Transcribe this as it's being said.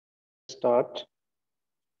start.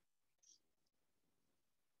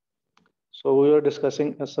 So we are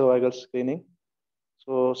discussing a cervical screening.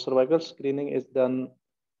 So cervical screening is done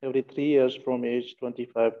every 3 years from age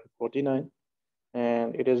 25 to 49,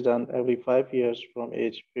 and it is done every 5 years from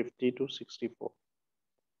age 50 to 64.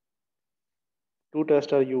 Two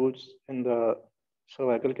tests are used in the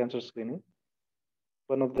cervical cancer screening.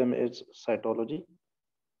 One of them is cytology,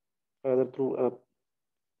 either through a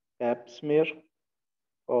pap smear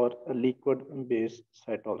or a liquid-based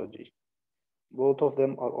cytology. Both of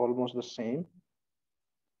them are almost the same.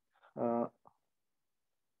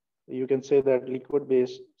 You can say that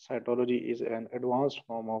liquid-based cytology is an advanced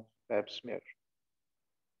form of pap smear.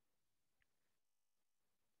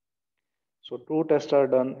 So two tests are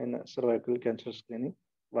done in cervical cancer screening.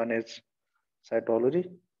 One is cytology,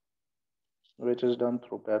 which is done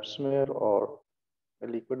through pap smear or a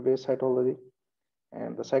liquid-based cytology.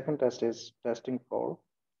 And the second test is testing for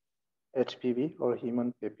HPV or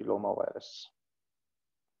human papillomavirus.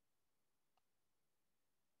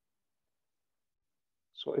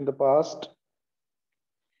 So in the past,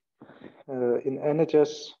 in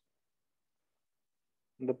NHS,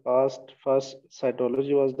 in the past, first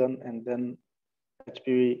cytology was done and then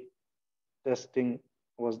HPV testing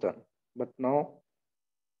was done. But now,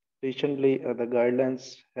 recently, the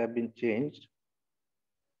guidelines have been changed.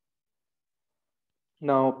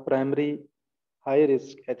 Now, primary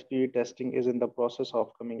high-risk HPV testing is in the process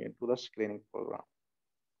of coming into the screening program.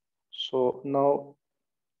 So now,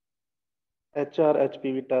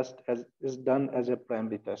 HR-HPV test is done as a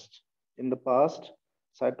primary test. In the past,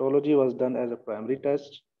 cytology was done as a primary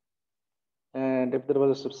test. And if there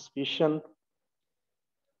was a suspicion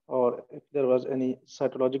or if there was any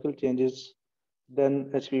cytological changes,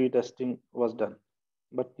 then HPV testing was done.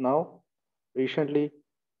 But now, recently,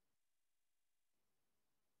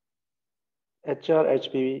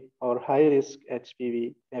 HR-HPV or high-risk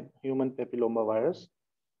HPV, human papillomavirus,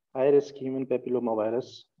 high-risk human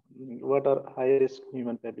papillomavirus. What are high-risk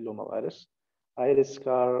human papillomavirus? High-risk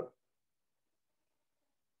are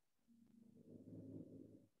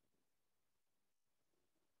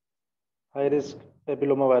high-risk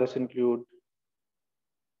papillomavirus include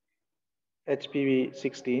HPV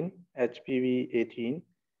 16, HPV 18,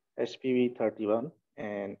 HPV 31,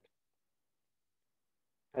 and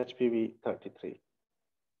HPV 33.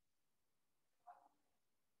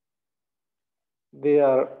 They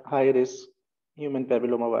are high-risk human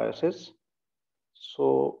papillomaviruses.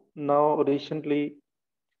 So now recently,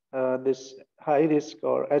 this high-risk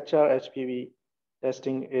or HR-HPV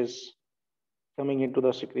testing is coming into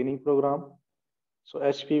the screening program. So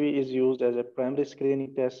HPV is used as a primary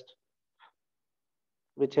screening test,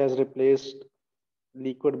 which has replaced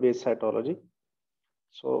liquid-based cytology.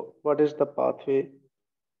 So what is the pathway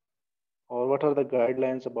or what are the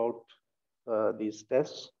guidelines about these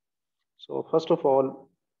tests? So first of all,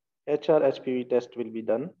 HR-HPV test will be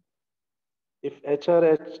done. If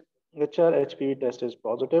HR-HPV test is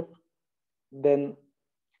positive, then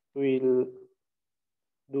we'll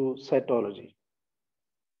do cytology.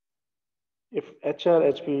 If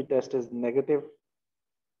HR-HPV test is negative,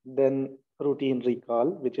 then routine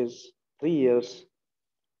recall, which is 3 years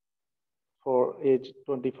for age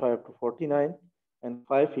 25 to 49 and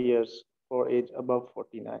 5 years for age above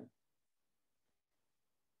 49.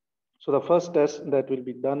 So the first test that will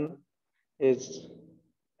be done is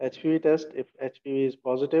HPV test. If HPV is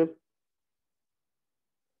positive,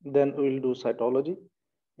 then we'll do cytology.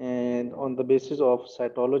 And on the basis of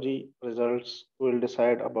cytology results, we'll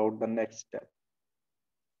decide about the next step.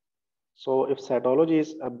 So if cytology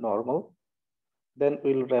is abnormal, then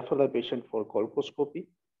we'll refer the patient for colposcopy.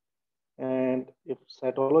 And if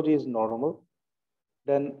cytology is normal,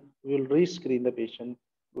 then we'll rescreen the patient.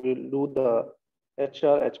 We'll do the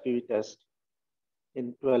HR-HPV test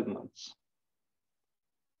in 12 months.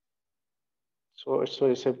 So it's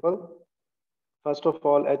very simple. First of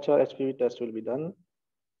all, HR-HPV test will be done.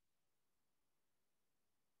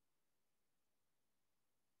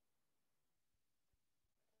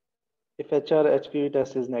 If HR-HPV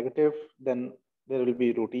test is negative, then there will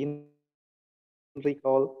be routine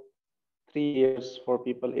recall, 3 years for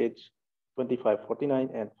people age 25, 49,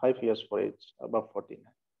 and 5 years for age above 49.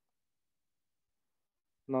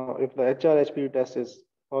 Now, if the HR-HPV test is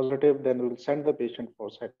positive, then we'll send the patient for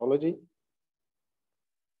cytology.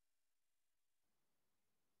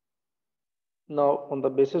 Now, on the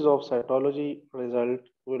basis of cytology result,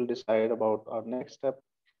 we'll decide about our next step.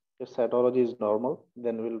 If cytology is normal,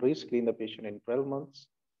 then we'll rescreen the patient in 12 months.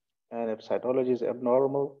 And if cytology is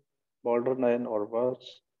abnormal, borderline or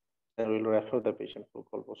worse, then we'll refer the patient for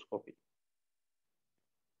colposcopy.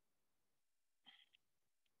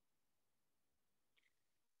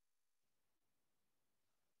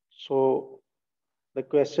 So the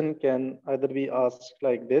question can either be asked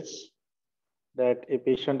like this, that a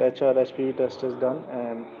patient HR-HPV test is done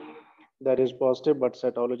and that is positive, but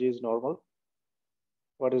cytology is normal.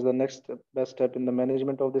 What is the next best step in the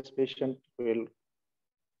management of this patient? We'll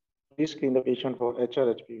rescreen the patient for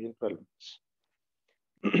HR-HPV in 12 months.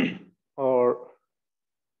 Or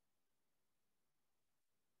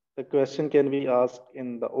the question can be asked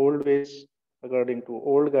in the old ways, according to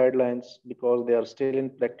old guidelines, because they are still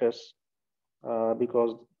in practice,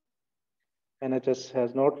 because NHS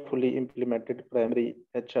has not fully implemented primary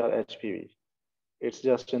HR-HPV. It's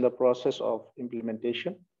just in the process of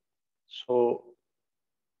implementation. So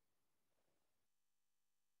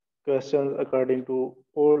questions according to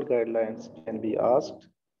old guidelines can be asked.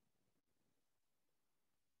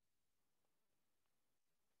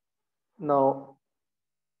 Now,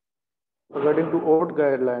 according to old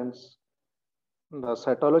guidelines, the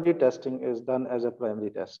cytology testing is done as a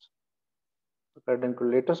primary test. According to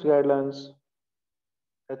latest guidelines,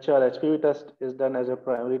 HR-HPV test is done as a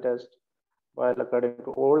primary test, while according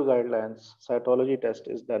to old guidelines, cytology test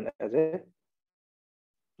is done as a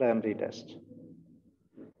primary test.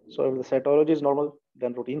 So if the cytology is normal,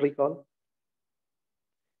 then routine recall.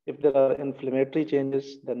 If there are inflammatory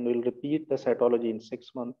changes, then we'll repeat the cytology in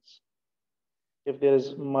 6 months. If there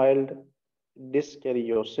is mild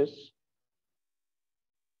dyskaryosis,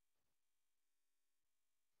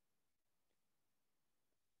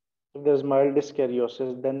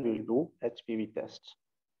 then we'll do HPV tests.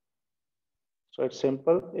 So it's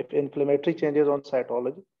simple. If inflammatory changes on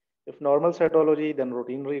cytology, if normal cytology, then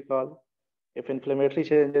routine recall. If inflammatory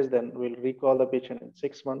changes, then we'll recall the patient in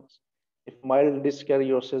 6 months. If mild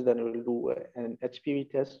dyskaryosis, then we'll do an HPV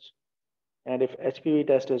test. And if HPV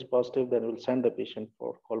test is positive, then we'll send the patient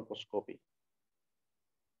for colposcopy.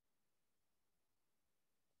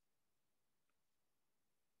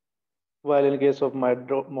 While in case of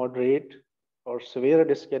moderate or severe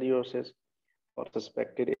dyskaryosis or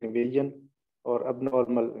suspected invasion or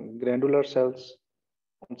abnormal granular cells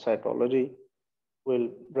on cytology, we'll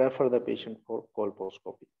refer the patient for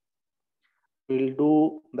colposcopy. We'll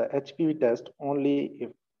do the HPV test only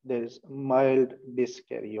if there is mild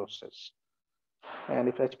dyskaryosis. And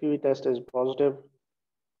if HPV test is positive,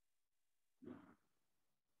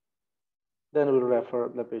 then we'll refer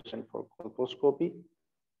the patient for colposcopy.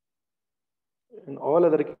 In all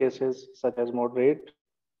other cases, such as moderate,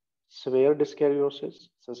 severe dyskaryosis,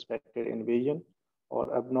 suspected invasion,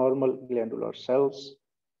 or abnormal glandular cells,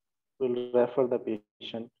 we'll refer the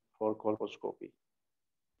patient for colposcopy.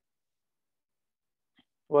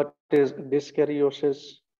 What is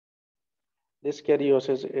dyskaryosis?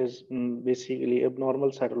 Dyskaryosis is basically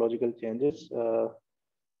abnormal cytological changes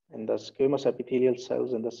in the squamous epithelial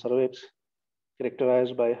cells in the cervix,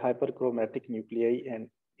 characterized by hyperchromatic nuclei and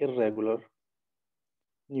irregular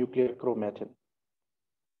nuclear chromatin.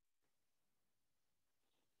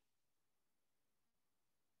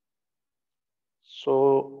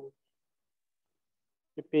 So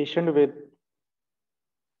a patient with,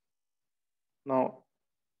 now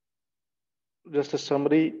just a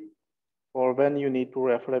summary for when you need to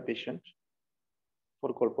refer a patient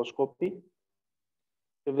for colposcopy.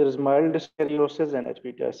 If there is mild dyskaryosis and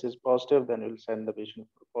HPV test is positive, then we'll send the patient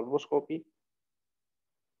for colposcopy.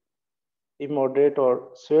 If moderate or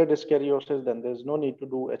severe dyskaryosis, then there's no need to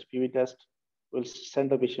do HPV test. We'll send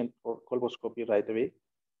the patient for colposcopy right away.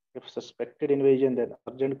 If suspected invasion, then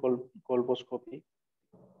urgent colposcopy.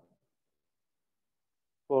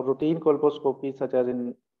 For routine colposcopy, such as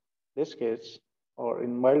in this case, or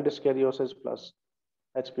in mild dyskaryosis plus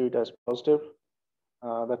HPV test positive,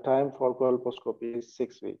 the time for colposcopy is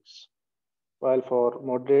 6 weeks. While for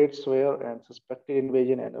moderate, severe, and suspected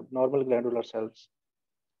invasion and abnormal glandular cells,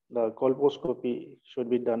 the colposcopy should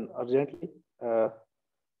be done urgently.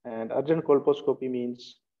 And urgent colposcopy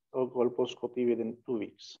means colposcopy within 2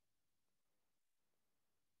 weeks.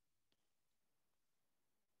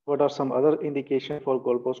 What are some other indications for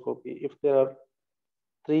colposcopy? If there are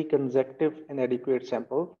 3 consecutive inadequate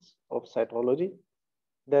samples of cytology,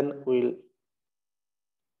 then we'll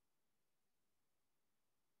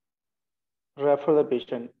refer the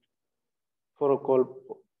patient for a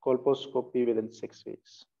colposcopy within 6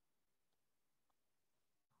 weeks.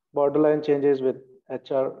 Borderline changes with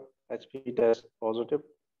HR-HPV test positive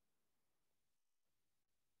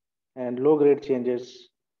and low-grade changes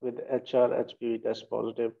with HR-HPV test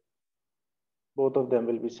positive. Both of them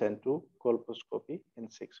will be sent to colposcopy in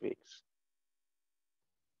 6 weeks.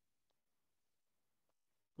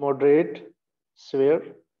 Moderate,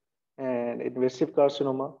 severe, and invasive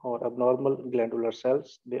carcinoma or abnormal glandular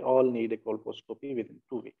cells, they all need a colposcopy within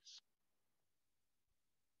 2 weeks.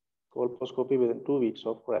 colposcopy within 2 weeks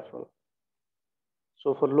of referral.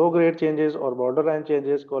 So for low-grade changes or borderline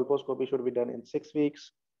changes, colposcopy should be done in 6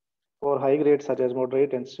 weeks. For high grade, such as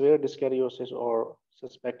moderate and severe dyskaryosis or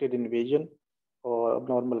suspected invasion or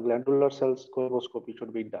abnormal glandular cells, colposcopy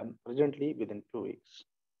should be done urgently within 2 weeks.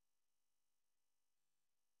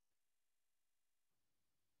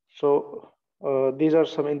 So these are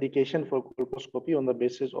some indications for colposcopy on the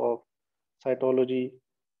basis of cytology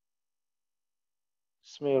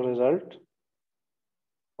smear result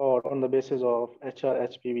or on the basis of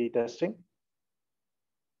HR-HPV testing.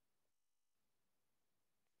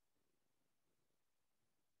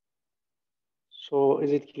 So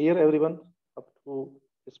is it clear, everyone, up to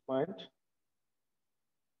this point?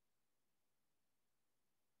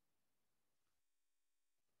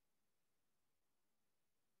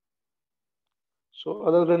 So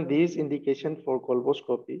other than these indications for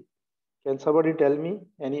colposcopy, can somebody tell me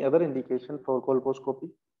any other indication for colposcopy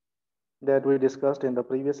that we discussed in the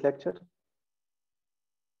previous lecture?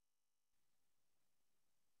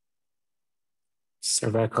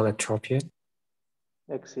 Cervical ectropion.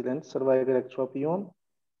 Excellent. Cervical ectropion.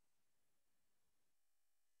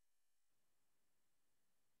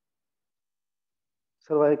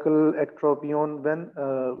 Cervical ectropion, when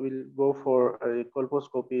we'll go for a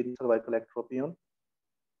colposcopy in cervical ectropion?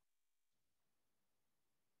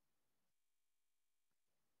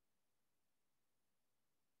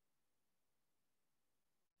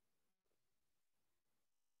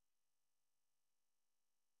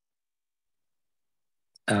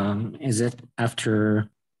 Is it after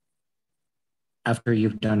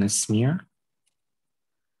you've done a smear?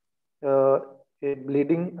 A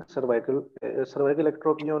bleeding cervical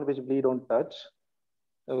ectropion which bleed on touch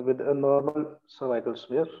with a normal cervical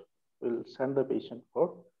smear will send the patient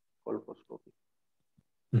for colposcopy.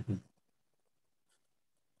 Mm-hmm.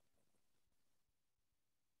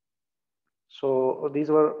 So these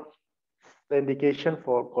were the indication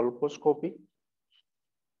for colposcopy.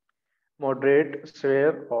 Moderate,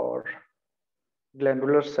 severe, or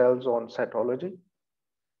glandular cells on cytology,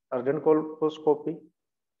 urgent colposcopy,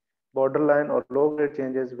 borderline or low-grade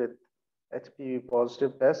changes with HPV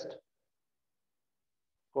positive test,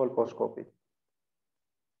 colposcopy.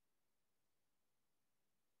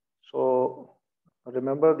 So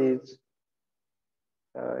remember these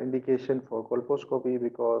indication for colposcopy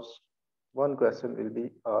because one question will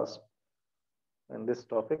be asked in this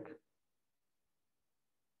topic.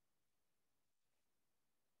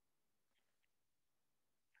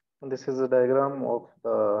 And this is a diagram of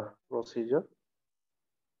the procedure.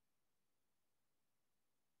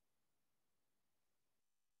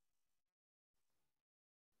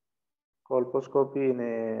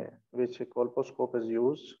 Colposcopy which a colposcope is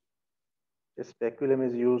used. A speculum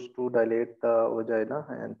is used to dilate the vagina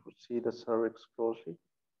and to see the cervix closely,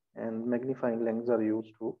 and magnifying lenses are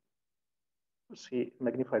used to see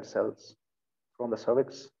magnified cells from the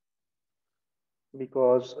cervix,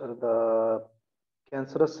 because the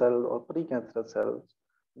cancerous cell or precancerous cells,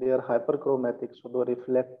 they are hyperchromatic, so they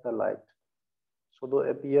reflect the light. So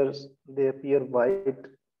they appear white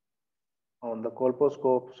on the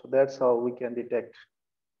colposcope. So that's how we can detect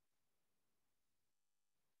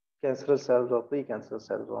cancerous cells or precancerous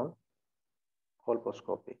cells on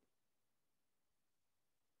colposcopy.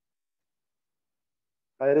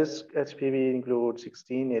 High risk HPV includes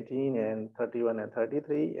 16, 18, and 31 and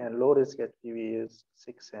 33, and low risk HPV is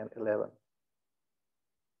 6 and 11.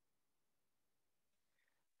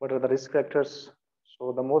 What are the risk factors?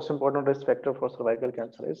 So the most important risk factor for cervical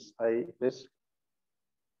cancer is high risk.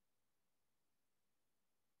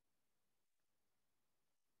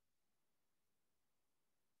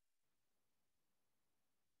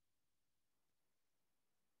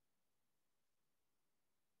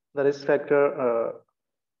 The risk factor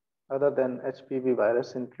other than HPV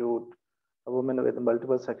virus include a woman with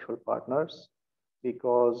multiple sexual partners,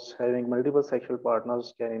 because having multiple sexual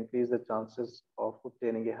partners can increase the chances of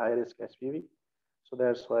obtaining a high risk HPV. So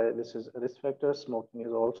that's why this is a risk factor. Smoking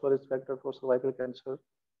is also a risk factor for cervical cancer.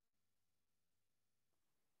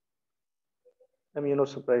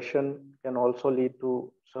 Immunosuppression can also lead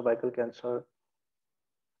to cervical cancer,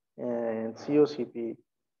 and COCP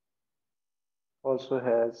also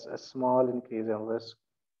has a small increase in risk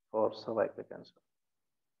for cervical cancer.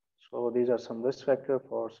 So these are some risk factors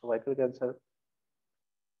for cervical cancer.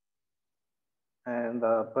 And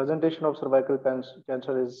the presentation of cervical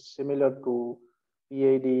cancer is similar to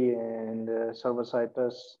PAD and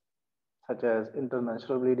cervicitis, such as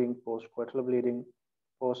intermenstrual bleeding, postcoital bleeding,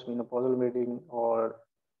 postmenopausal bleeding, or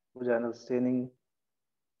vaginal staining,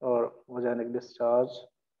 or vaginal discharge,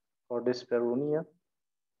 or dyspareunia.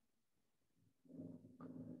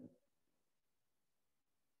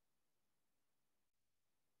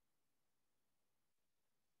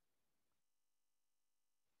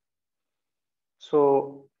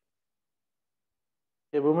 So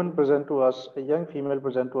a woman present to us, a young female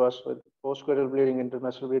present to us with postcoital bleeding,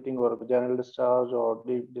 intermenstrual bleeding, or vaginal discharge, or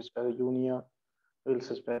deep dyspareunia. We'll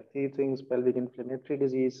suspect three things: pelvic inflammatory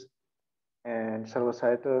disease, and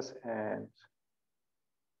cervicitis, and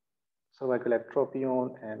cervical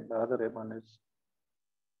ectropion, and the other one is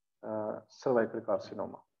cervical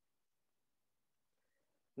carcinoma.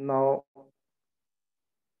 Now,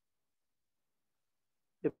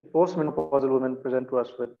 if postmenopausal women present to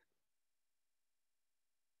us with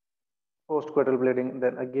postcoital bleeding,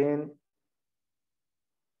 then again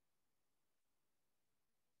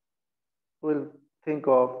we'll think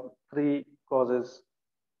of three causes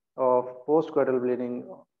of postcoital bleeding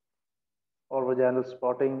or vaginal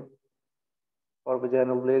spotting or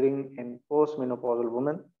vaginal bleeding in postmenopausal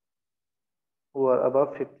women who are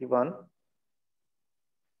above 51.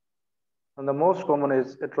 And the most common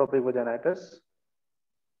is atopic vaginitis.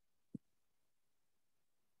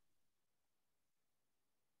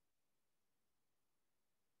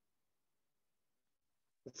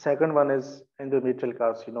 The second one is endometrial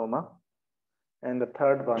carcinoma. And the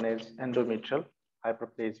third one is endometrial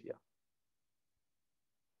hyperplasia.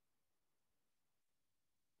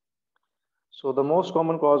 So the most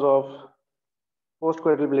common cause of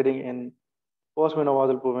postcoital bleeding in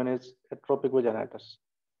postmenopausal women is atopic vaginitis.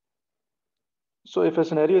 So if a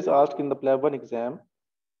scenario is asked in the Plab 1 exam,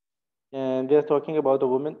 and they are talking about a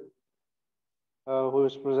woman who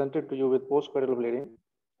is presented to you with postcoital bleeding,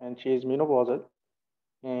 and she is menopausal,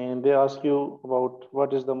 and they ask you about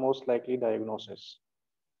what is the most likely diagnosis,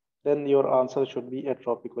 then your answer should be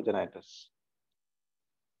atopic vaginitis.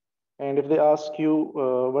 And if they ask you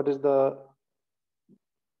what is the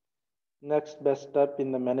next best step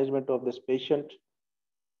in the management of this patient,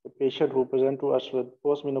 the patient who present to us with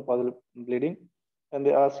postmenopausal bleeding, and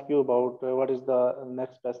they ask you about what is the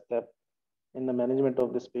next best step in the management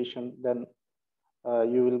of this patient, then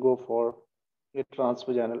you will go for a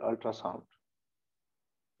transvaginal ultrasound,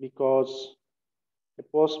 because a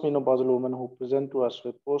postmenopausal woman who present to us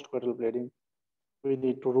with postcoital bleeding, we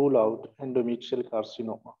need to rule out endometrial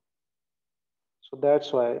carcinoma. So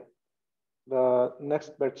that's why the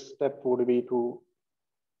next best step would be to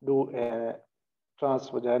do a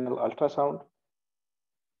transvaginal ultrasound.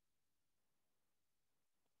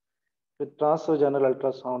 With transvaginal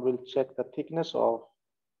ultrasound, we'll check the thickness of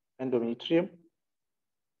endometrium.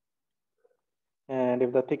 And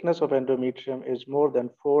if the thickness of endometrium is more than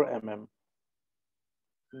 4 mm,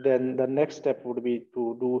 then the next step would be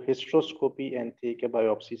to do hysteroscopy and take a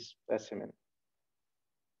biopsy specimen.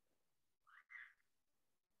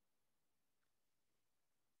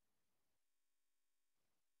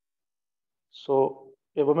 So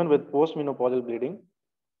a woman with postmenopausal bleeding,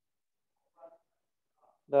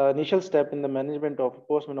 the initial step in the management of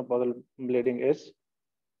postmenopausal bleeding is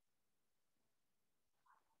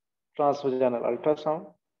transvaginal ultrasound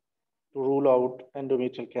to rule out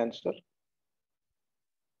endometrial cancer.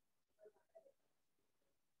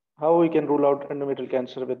 How we can rule out endometrial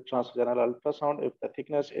cancer with transvaginal ultrasound? If the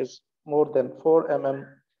thickness is more than 4 mm,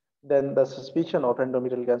 then the suspicion of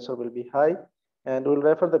endometrial cancer will be high, and we'll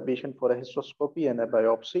refer the patient for a hysteroscopy and a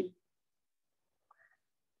biopsy.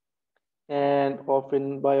 And if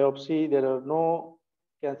in biopsy there are no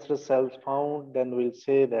cancerous cells found, then we'll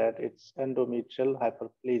say that it's endometrial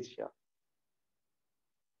hyperplasia.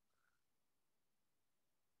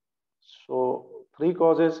 So three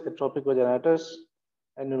causes: atopic vaginitis,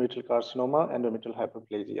 endometrial carcinoma, endometrial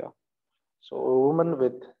hyperplasia. So a woman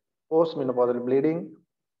with postmenopausal bleeding,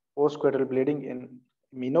 postcoital bleeding in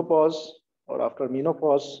menopause or after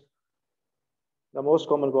menopause, the most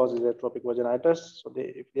common cause is atopic vaginitis. So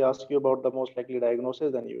if they ask you about the most likely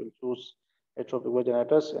diagnosis, then you will choose atopic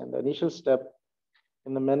vaginitis. And the initial step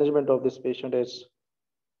in the management of this patient is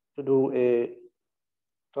to do a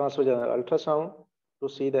transvaginal ultrasound to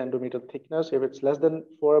see the endometrial thickness. If it's less than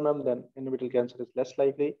 4 mm, then endometrial cancer is less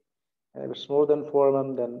likely. And if it's more than 4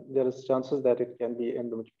 mm, then there is chances that it can be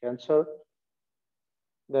endometrial cancer.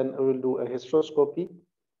 Then we will do a hysteroscopy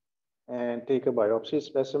and take a biopsy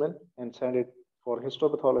specimen and send it for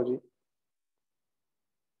histopathology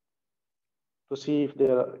to see if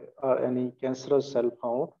there are any cancerous cell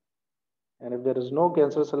found. And if there is no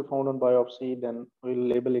cancerous cell found on biopsy, then we'll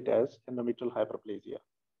label it as endometrial hyperplasia.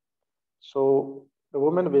 So the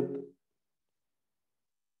woman with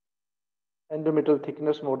endometrial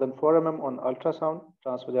thickness more than 4 mm on ultrasound,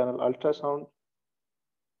 transvaginal ultrasound,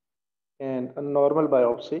 and a normal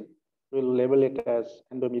biopsy, we'll label it as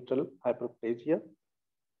endometrial hyperplasia.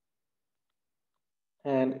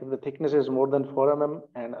 And if the thickness is more than 4 mm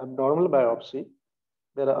and abnormal biopsy,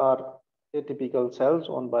 there are atypical cells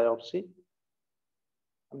on biopsy,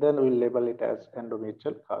 then we'll label it as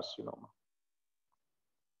endometrial carcinoma.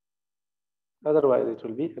 Otherwise, it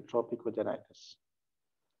will be ectopic vaginitis.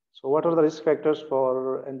 So what are the risk factors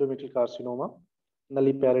for endometrial carcinoma?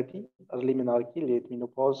 Nulliparity, early menarche, late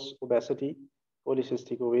menopause, obesity,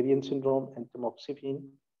 polycystic ovarian syndrome, and tamoxifen.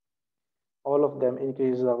 All of them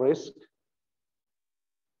increase the risk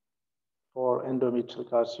for endometrial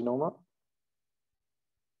carcinoma.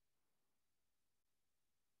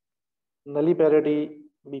 Nulliparity,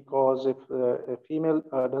 because if a female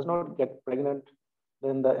does not get pregnant,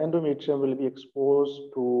 then the endometrium will be exposed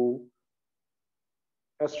to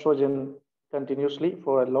estrogen continuously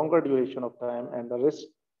for a longer duration of time, and the risk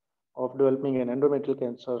of developing an endometrial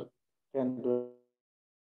cancer can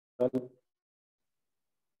develop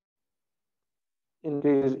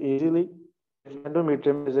increase easily if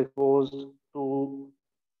endometrium is exposed to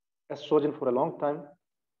estrogen for a long time.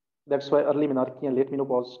 That's why early menarche and late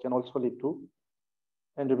menopause can also lead to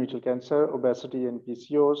endometrial cancer, obesity, and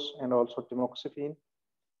PCOS, and also tamoxifen.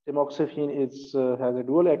 Tamoxifen has a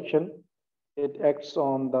dual action. It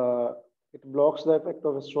blocks the effect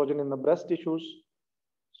of estrogen in the breast tissues.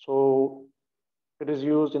 So it is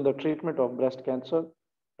used in the treatment of breast cancer.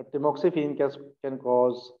 But tamoxifen can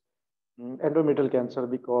cause endometrial cancer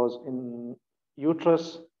because in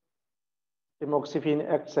uterus, tamoxifen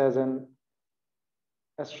acts as an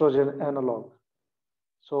estrogen analog.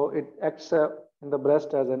 So it acts in the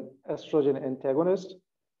breast as an estrogen antagonist,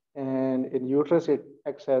 and in uterus, it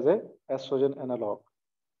acts as an estrogen analog.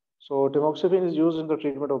 So tamoxifen is used in the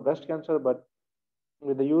treatment of breast cancer, but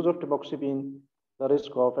with the use of tamoxifen, the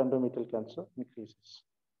risk of endometrial cancer increases.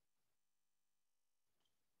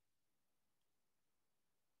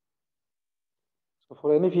 So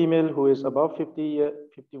for any female who is above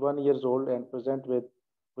 51 years old and present with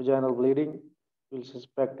vaginal bleeding, we'll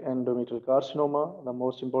suspect endometrial carcinoma. The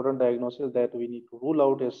most important diagnosis that we need to rule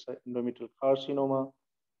out is endometrial carcinoma,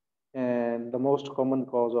 and the most common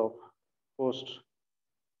cause of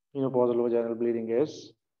post-menopausal vaginal bleeding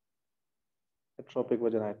is ectopic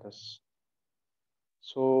vaginitis.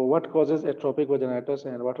 So what causes ectopic vaginitis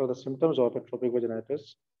and what are the symptoms of ectopic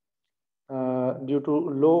vaginitis? Due to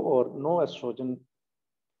low or no estrogen,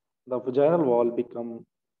 the vaginal wall become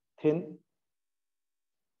thin,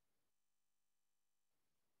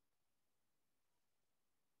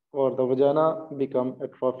 or the vagina become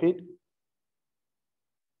atrophied.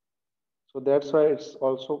 So that's why it's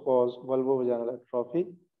also called vulvovaginal atrophy,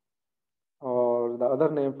 or the other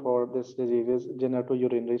name for this disease is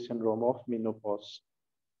genitourinary syndrome of menopause.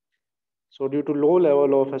 So due to low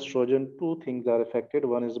level of estrogen, two things are affected.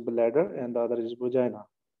 One is bladder and the other is vagina.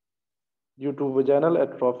 Due to vaginal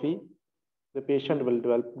atrophy, the patient will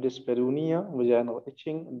develop dyspareunia, vaginal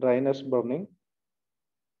itching, dryness, burning.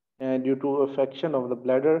 And due to affection of the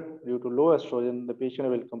bladder, due to low estrogen, the patient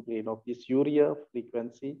will complain of dysuria,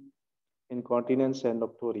 frequency, incontinence, and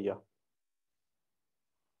nocturia.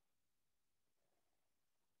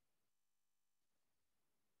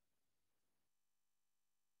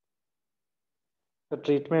 The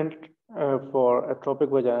treatment for ectopic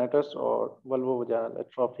vaginitis or vulvovaginal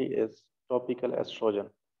atrophy is topical estrogen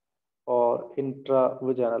or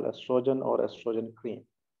intravaginal estrogen or estrogen cream.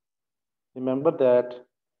 Remember that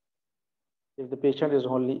if the patient is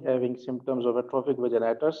only having symptoms of ectopic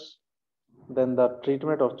vaginitis, then the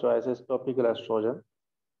treatment of choice is topical estrogen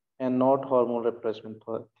and not hormone replacement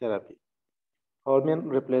therapy. Hormone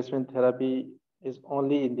replacement therapy is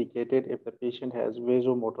only indicated if the patient has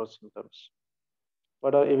vasomotor symptoms.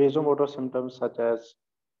 What are vasomotor symptoms such as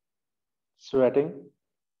sweating,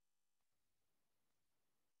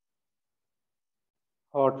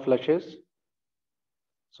 hot flushes?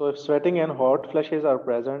 So if sweating and hot flushes are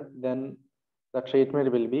present, then the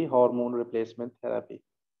treatment will be hormone replacement therapy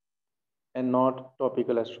and not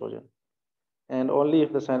topical estrogen. And only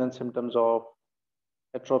if the signs and symptoms of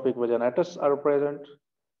ectopic vaginitis are present,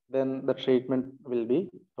 then the treatment will be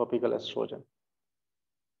topical estrogen.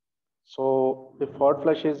 So if hot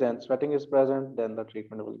flushes and sweating is present, then the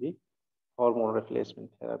treatment will be hormone replacement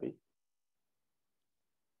therapy.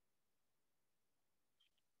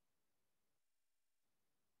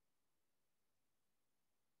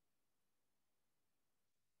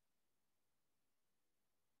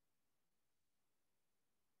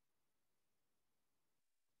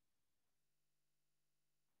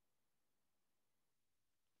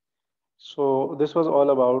 So this was all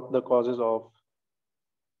about the causes of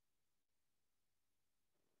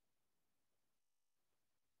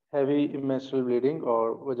heavy menstrual bleeding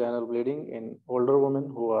or vaginal bleeding in older women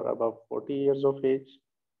who are above 40 years of age,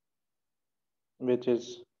 which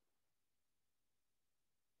is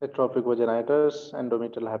atopic vaginitis,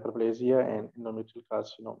 endometrial hyperplasia, and endometrial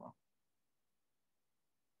carcinoma.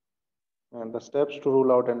 And the steps to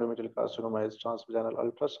rule out endometrial carcinoma is transvaginal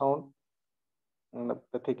ultrasound. And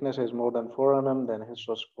the thickness is more than 4 mm, then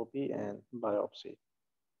hysteroscopy and biopsy.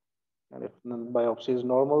 And if biopsy is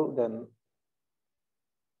normal, then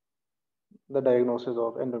the diagnosis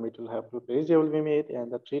of endometrial hyperplasia will be made,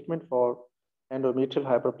 and the treatment for endometrial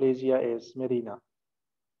hyperplasia is Mirena.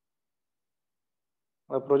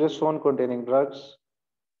 A progesterone containing drugs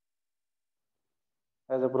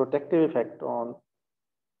has a protective effect on,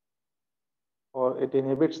 or it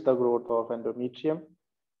inhibits the growth of endometrium.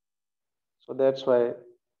 So that's why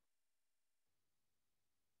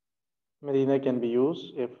Mirena can be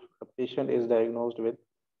used if a patient is diagnosed with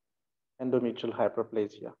endometrial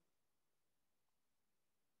hyperplasia.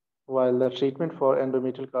 While the treatment for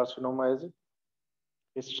endometrial carcinoma is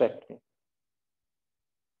hysterectomy.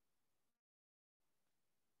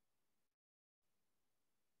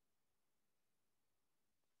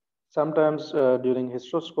 Sometimes during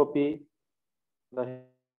hysteroscopy, the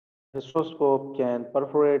hysteroscope can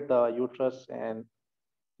perforate the uterus, and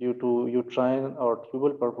due to uterine or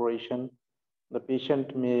tubal perforation, the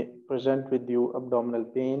patient may present to you with abdominal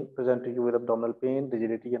pain,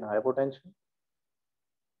 rigidity, and hypotension.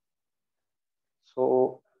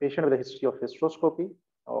 So, patient with a history of hysteroscopy,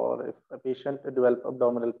 or if a patient develop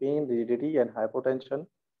abdominal pain, rigidity, and hypotension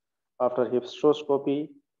after hysteroscopy,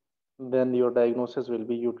 then your diagnosis will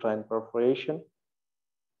be uterine perforation.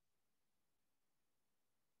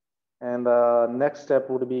 And the next step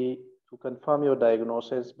would be to confirm your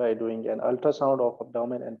diagnosis by doing an ultrasound of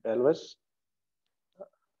abdomen and pelvis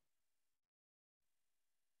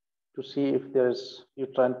to see if there's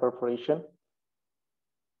uterine perforation.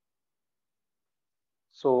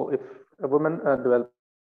 So if a woman develops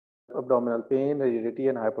abdominal pain, rigidity,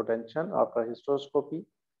 and hypotension after hysteroscopy,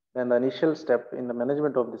 then the initial step in the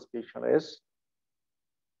management of this patient is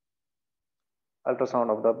ultrasound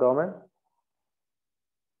of the abdomen.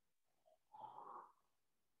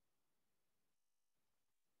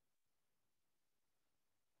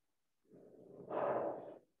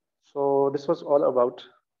 So this was all about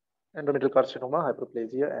endometrial carcinoma,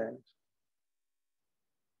 hyperplasia, and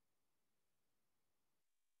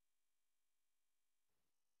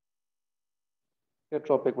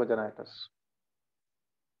atopic vaginitis.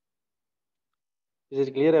 Is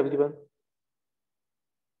it clear, everyone?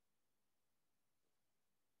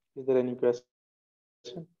 Is there any question?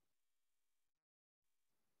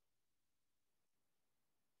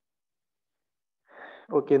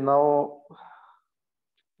 Okay, now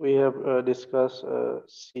we have discussed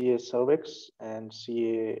CA cervix and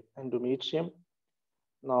CA endometrium.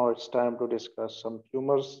 Now it's time to discuss some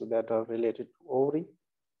tumors that are related to ovary.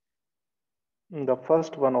 The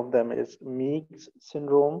first one of them is Meigs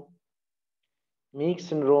syndrome. Meigs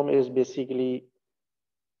syndrome is basically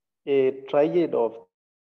a triad of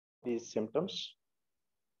these symptoms.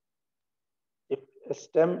 If a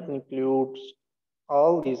stem includes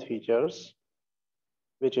all these features,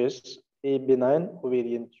 which is a benign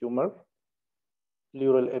ovarian tumor,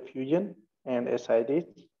 pleural effusion, and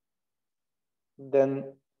ascites,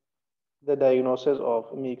 then the diagnosis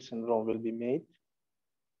of Meigs syndrome will be made.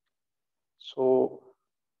 So,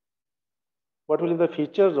 what will be the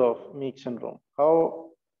features of Meigs syndrome? How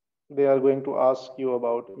they are going to ask you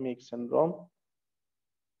about Meigs syndrome?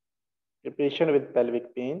 A patient with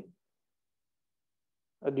pelvic pain.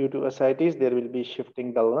 Due to ascites, there will be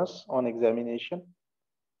shifting dullness on examination.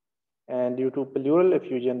 And due to pleural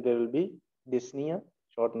effusion, there will be dyspnea,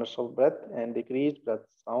 shortness of breath, and decreased breath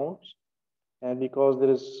sounds. And because there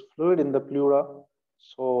is fluid in the pleura,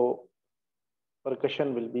 so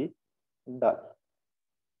percussion will be dull.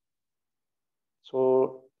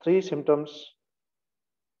 So three symptoms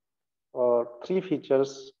or three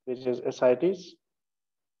features, which is ascites.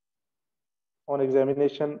 On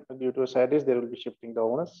examination, due to ascites, there will be shifting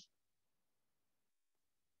dullness,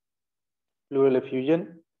 pleural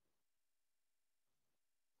effusion.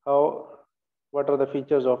 What are the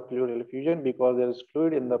features of pleural effusion? Because there is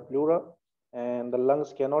fluid in the pleura and the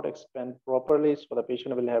lungs cannot expand properly, so the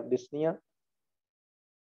patient will have dyspnea.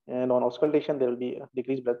 And on auscultation, there will be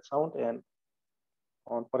decreased breath sound, and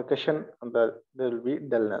on percussion, there will be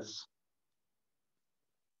dullness.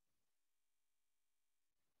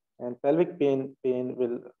 And pelvic pain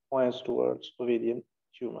will point towards ovarian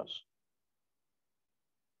tumors.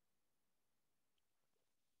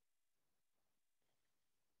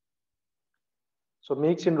 So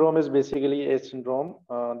Meigs syndrome is basically a syndrome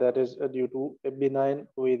that is due to a benign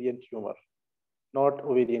ovarian tumor, not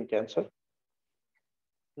ovarian cancer.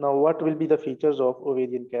 Now, what will be the features of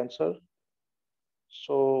ovarian cancer?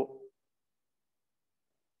 So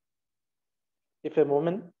if a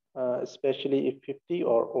woman, especially if 50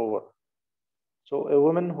 or over, so a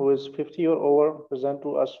woman who is 50 or over present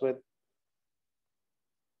to us with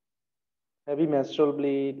heavy menstrual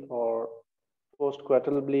bleed or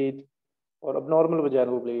postcoital bleed or abnormal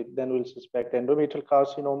vaginal bleed, then we'll suspect endometrial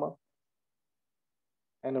carcinoma,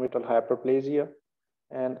 endometrial hyperplasia.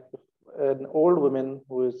 And if an old woman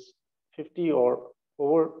who is 50 or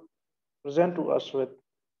over present to us with,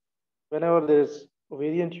 whenever there is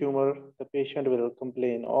ovarian tumor, the patient will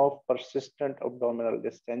complain of persistent abdominal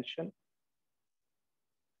distension.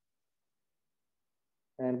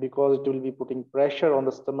 And because it will be putting pressure on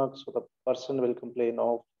the stomach, so the person will complain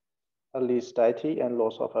of early satiety and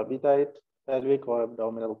loss of appetite, pelvic or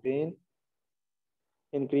abdominal pain,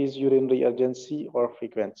 increased urinary urgency or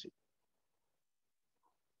frequency.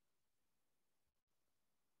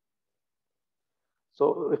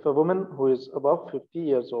 So if a woman who is above 50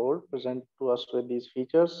 years old present to us with these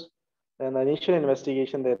features, then the initial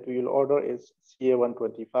investigation that we will order is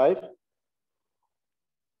CA125,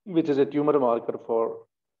 which is a tumor marker for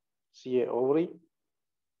CA ovary.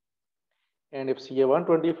 And if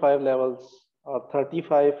CA125 levels are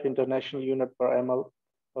 35 international unit per ml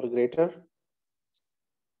or greater,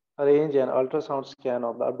 arrange an ultrasound scan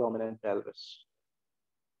of the abdomen and pelvis.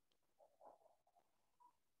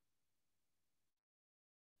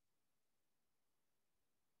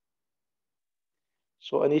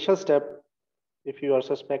 So initial step, if you are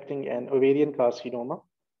suspecting an ovarian carcinoma,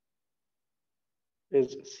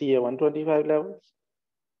 is CA125 levels.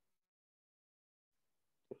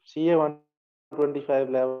 If CA125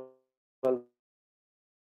 levels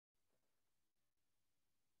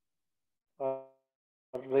are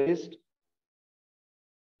raised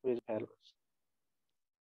with pelvis.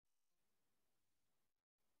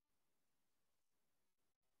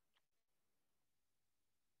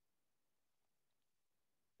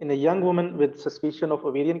 In a young woman with suspicion of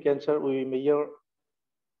ovarian cancer, we measure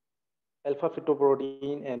alpha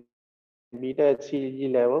fetoprotein and beta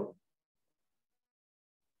HCG level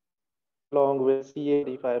along with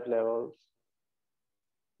CA35 levels,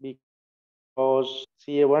 because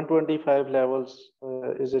CA125 levels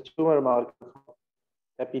is a tumor marker for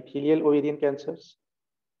epithelial ovarian cancers,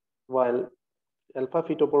 while alpha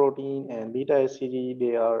fetoprotein and beta HCG,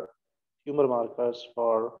 they are tumor markers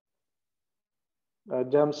for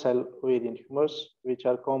germ cell ovarian tumors, which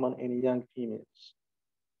are common in young females.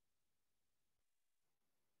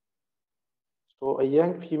 So a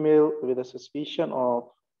young female with a suspicion of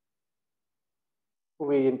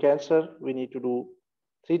ovarian cancer, we need to do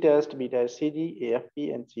 3 tests: beta HCG,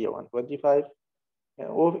 AFP, and CA125. An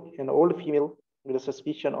old female with a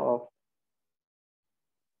suspicion of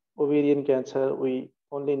ovarian cancer, we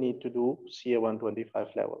only need to do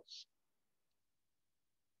CA125 levels.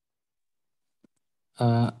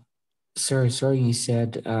 Sorry, you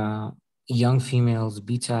said young females,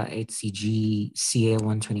 beta HCG,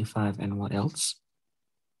 CA125, and what else?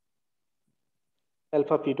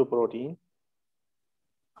 Alpha fetoprotein.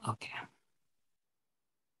 Okay.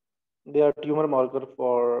 They are tumor marker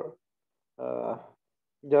for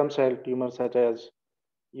germ cell tumors such as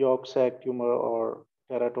yolk sac tumor or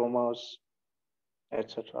teratomas,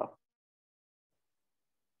 etc.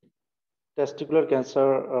 Testicular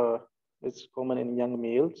cancer is common in young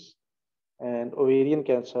males, and ovarian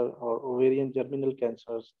cancer or ovarian germinal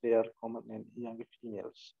cancers, they are common in young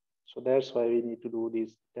females. So that's why we need to do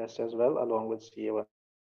these tests as well, along with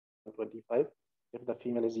CA125, if the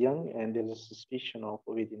female is young and there is a suspicion of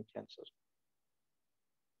ovarian cancer.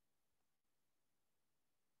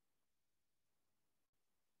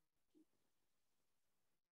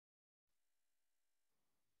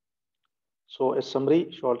 So a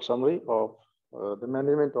short summary of the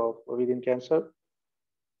management of ovarian cancer.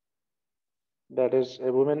 That is a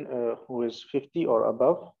woman who is 50 or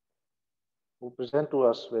above, who present to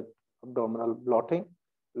us with abdominal bloating,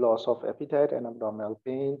 loss of appetite, and abdominal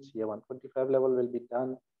pain. CA125 level will be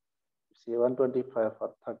done. CA125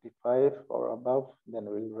 or 35 or above, then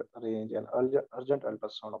we'll arrange an urgent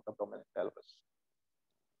ultrasound of the abdomen and pelvis.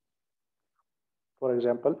 For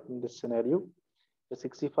example, in this scenario, a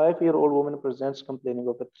 65-year-old woman presents complaining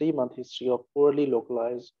of a 3-month history of poorly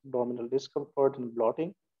localized abdominal discomfort and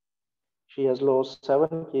bloating. She has lost 7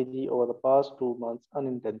 kg over the past 2 months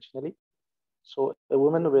unintentionally. So a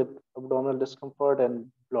woman with abdominal discomfort and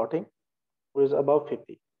bloating who is above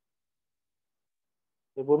 50.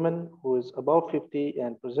 A woman who is above 50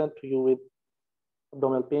 and present to you with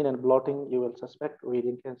abdominal pain and bloating, you will suspect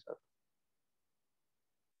ovarian cancer.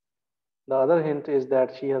 The other hint is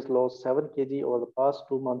that she has lost 7 kg over the past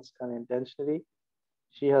 2 months unintentionally.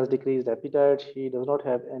 She has decreased appetite. She does not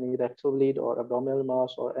have any rectal bleed or abdominal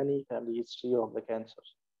mass or any family history of the cancer.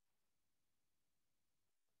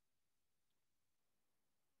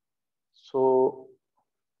 So,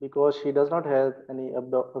 because she does not have any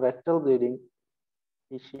rectal bleeding,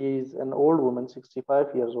 she is an old woman,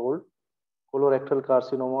 65 years old. Colorectal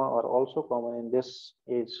carcinoma are also common in this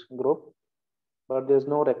age group, but there's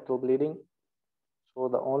no rectal bleeding. So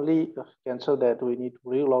the only cancer that we need to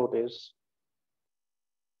rule out is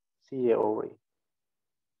CA ovary,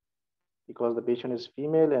 because the patient is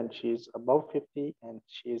female and she is above 50 and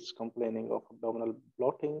she is complaining of abdominal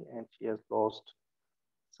bloating and she has lost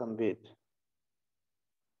some weight.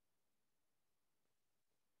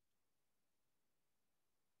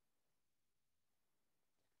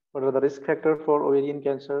 What are the risk factors for ovarian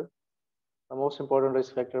cancer? The most important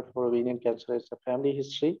risk factor for ovarian cancer is the family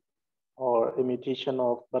history or a mutation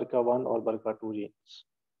of BRCA1 or BRCA2 genes.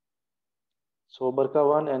 So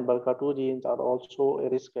BRCA1 and BRCA2 genes are also a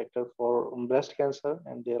risk factor for breast cancer,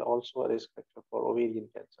 and they are also a risk factor for ovarian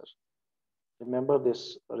cancer. Remember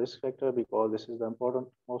this risk factor because this is the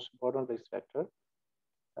most important risk factor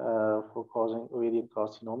for causing ovarian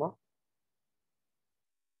carcinoma.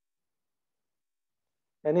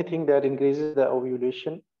 Anything that increases the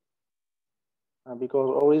ovulation,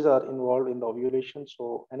 because ovaries are involved in the ovulation,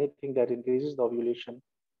 so anything that increases the ovulation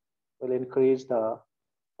will increase the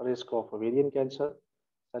risk of ovarian cancer,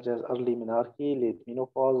 such as early menarche, late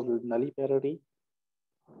menopause, nulliparity.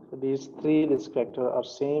 So these three risk factors are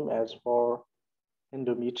same as for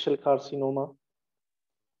endometrial carcinoma,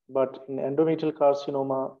 but in endometrial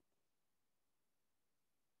carcinoma,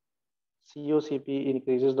 COCP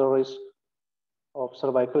increases the risk of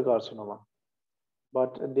cervical carcinoma,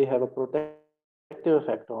 but they have a protective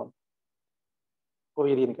effect on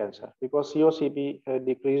ovarian cancer because COCP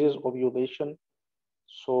decreases ovulation.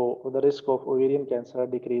 So the risk of ovarian cancer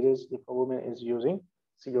decreases if a woman is using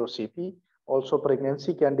COCP. Also,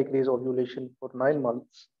 pregnancy can decrease ovulation for 9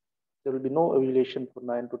 months. There will be no ovulation for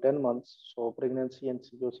 9 to 10 months. So pregnancy and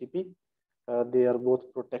COCP, they are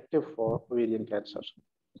both protective for ovarian cancer.